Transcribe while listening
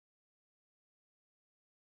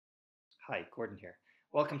Hi, Gordon here.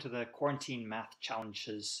 Welcome to the Quarantine Math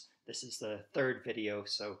Challenges. This is the third video,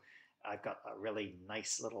 so I've got a really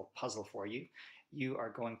nice little puzzle for you. You are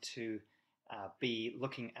going to be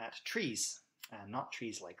looking at trees, not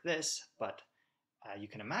trees like this, but you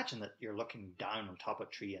can imagine that you're looking down on top of a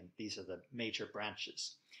tree and these are the major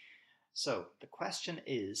branches. So the question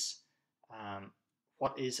is,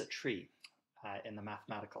 what is a tree in the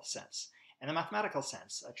mathematical sense? In the mathematical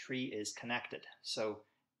sense, a tree is connected. So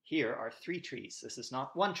here are three trees. This is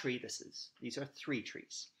not one tree, these are three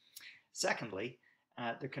trees. Secondly,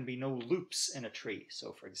 there can be no loops in a tree.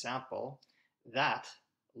 So for example, that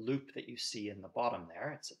loop that you see in the bottom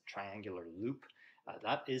there, it's a triangular loop,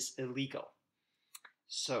 that is illegal.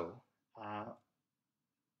 So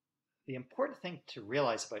the important thing to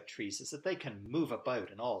realize about trees is that they can move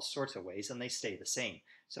about in all sorts of ways and they stay the same.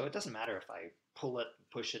 So it doesn't matter if I pull it and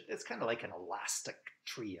push it. It's kind of like an elastic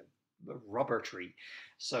tree, a rubber tree.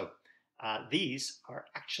 So these are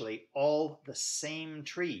actually all the same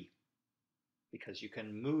tree because you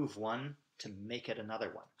can move one to make it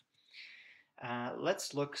another one.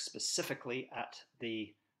 Let's look specifically at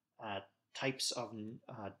the types of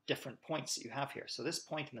different points that you have here. So this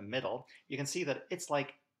point in the middle, you can see that it's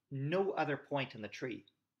like no other point in the tree.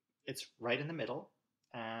 It's right in the middle,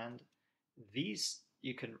 and these,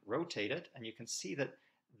 you can rotate it and you can see that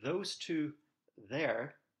those two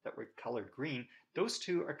there that were colored green, those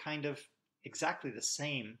two are kind of exactly the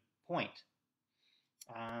same point.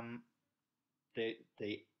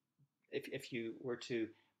 If you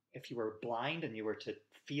were blind and you were to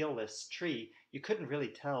feel this tree, you couldn't really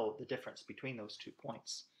tell the difference between those 2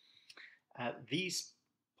 points. These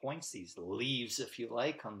points, these leaves, if you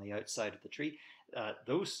like, on the outside of the tree,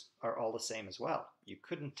 those are all the same as well. You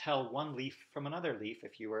couldn't tell one leaf from another leaf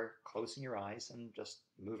if you were closing your eyes and just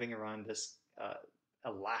moving around this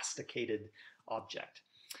elasticated object.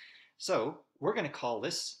 So we're going to call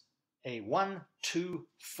this a 1, 2,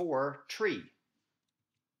 4 tree.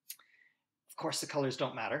 Of course, the colors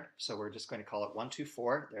don't matter, so we're just going to call it 1, 2,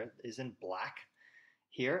 4. There is in black.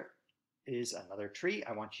 Here is another tree.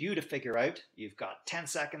 I want you to figure out, you've got 10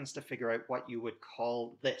 seconds to figure out what you would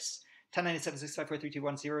call this. 10, 9, 7, 6, 5, 4, 3, 2,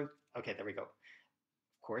 1, 0. Okay, there we go.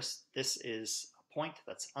 Of course, this is a point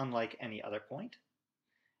that's unlike any other point.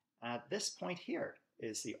 This point here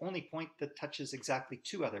is the only point that touches exactly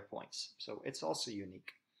 2 other points, so it's also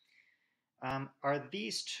unique. Are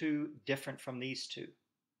these two different from these two?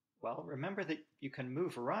 Well, remember that you can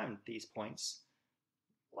move around these points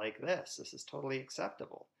like this. This is totally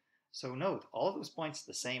acceptable. So note, all of those points are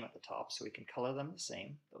the same at the top, so we can color them the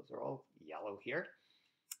same. Those are all yellow here.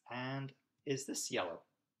 And is this yellow?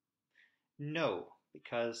 No,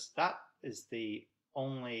 because that is the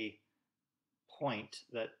only point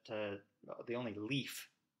that, the only leaf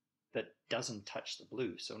that doesn't touch the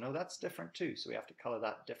blue. So no, that's different too, so we have to color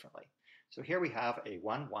that differently. So here we have a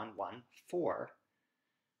 1, 1, 1, 4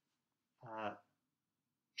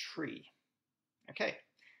 tree. Okay,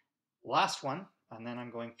 last one, and then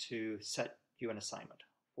I'm going to set you an assignment.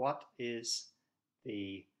 What is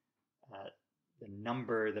the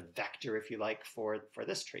number, the vector, if you like, for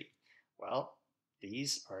this tree? Well,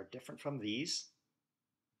 these are different from these,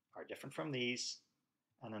 are different from these,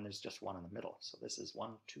 and then there's just one in the middle. So this is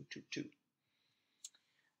 1, 2, 2, 2.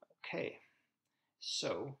 Okay,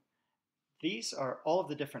 so these are all of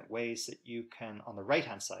the different ways that you can, on the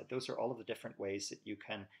right-hand side, those are all of the different ways that you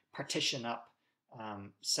can partition up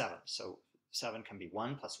 7. So 7 can be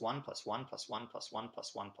 1 plus 1 plus 1 plus 1 plus 1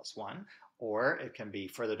 plus 1 plus 1, or it can be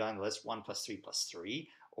further down the list 1 plus 3 plus 3,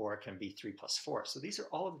 or it can be 3 plus 4. So these are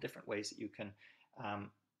all of the different ways that you can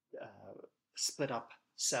split up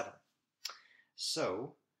 7.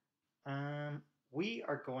 So we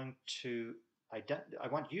are going to, I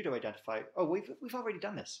want you to identify, oh, we've already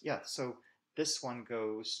done this. Yeah, so this one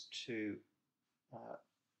goes to,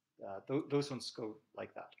 those ones go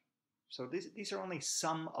like that. So these are only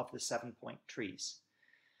some of the 7-point trees.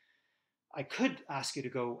 I could ask you to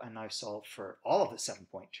go and now solve for all of the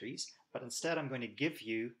 7-point trees, but instead I'm going to give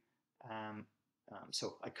you,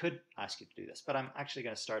 so I could ask you to do this, but I'm actually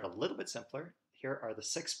going to start a little bit simpler. Here are the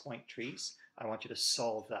 6-point trees. I want you to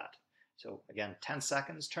solve that. So again, 10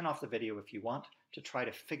 seconds, turn off the video if you want to try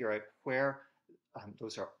to figure out where,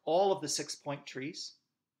 those are all of the 6-point trees.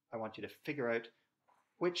 I want you to figure out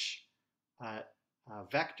which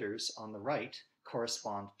vectors on the right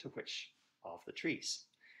correspond to which of the trees.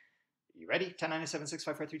 You ready? 10, 9, 7, 6,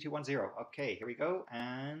 5, 4, 3, 2, 1, 0. Okay, here we go,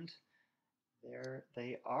 and there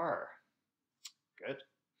they are. Good.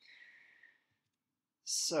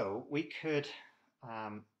 So we could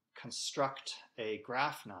construct a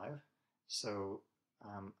graph now. So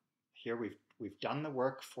here we've done the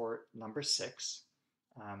work for number 6.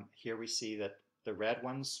 Here we see that the red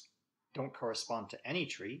ones don't correspond to any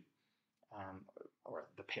tree, or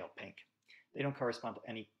the pale pink. They don't correspond to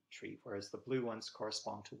any tree, whereas the blue ones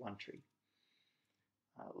correspond to one tree.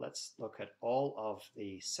 Let's look at all of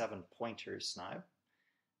the 7 pointers now,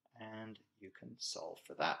 and you can solve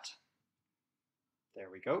for that. There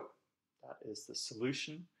we go. That is the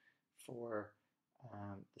solution for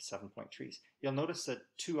the 7-point trees. You'll notice that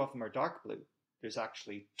 2 of them are dark blue. There's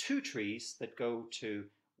actually 2 trees that go to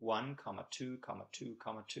 1, 2, 2,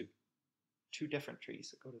 2. 2 different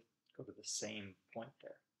trees that go to the same point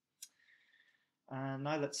there. And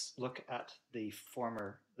now let's look at the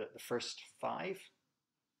first 5.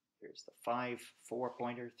 Here's the 5,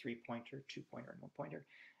 4-pointer, 3-pointer, 2-pointer, and 1-pointer,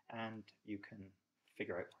 and you can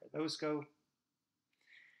figure out where those go.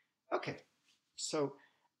 Okay, so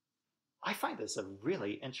I find this a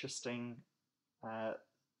really interesting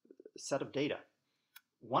set of data.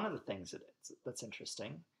 One of the things that's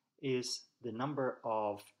interesting is the number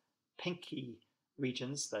of pinky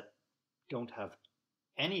regions that don't have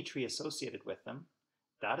any tree associated with them.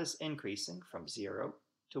 That is increasing from 0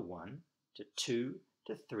 to 1 to 2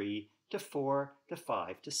 to 3 to 4 to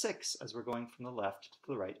 5 to 6 as we're going from the left to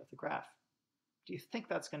the right of the graph. Do you think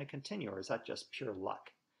that's going to continue, or is that just pure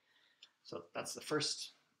luck? So that's the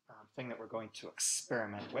first thing that we're going to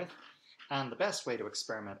experiment with. And the best way to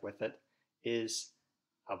experiment with it is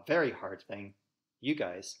a very hard thing. You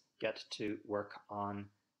guys get to work on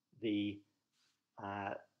the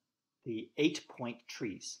 8-point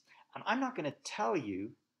trees. And I'm not going to tell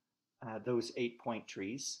you those 8-point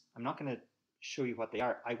trees. I'm not going to show you what they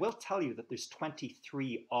are. I will tell you that there's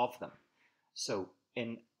 23 of them. So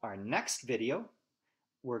in our next video,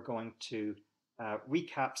 we're going to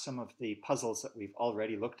recap some of the puzzles that we've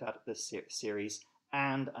already looked at this series,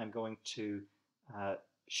 and I'm going to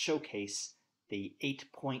showcase the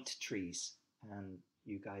 8-point trees, and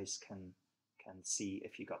you guys can see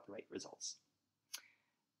if you got the right results.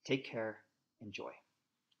 Take care, enjoy.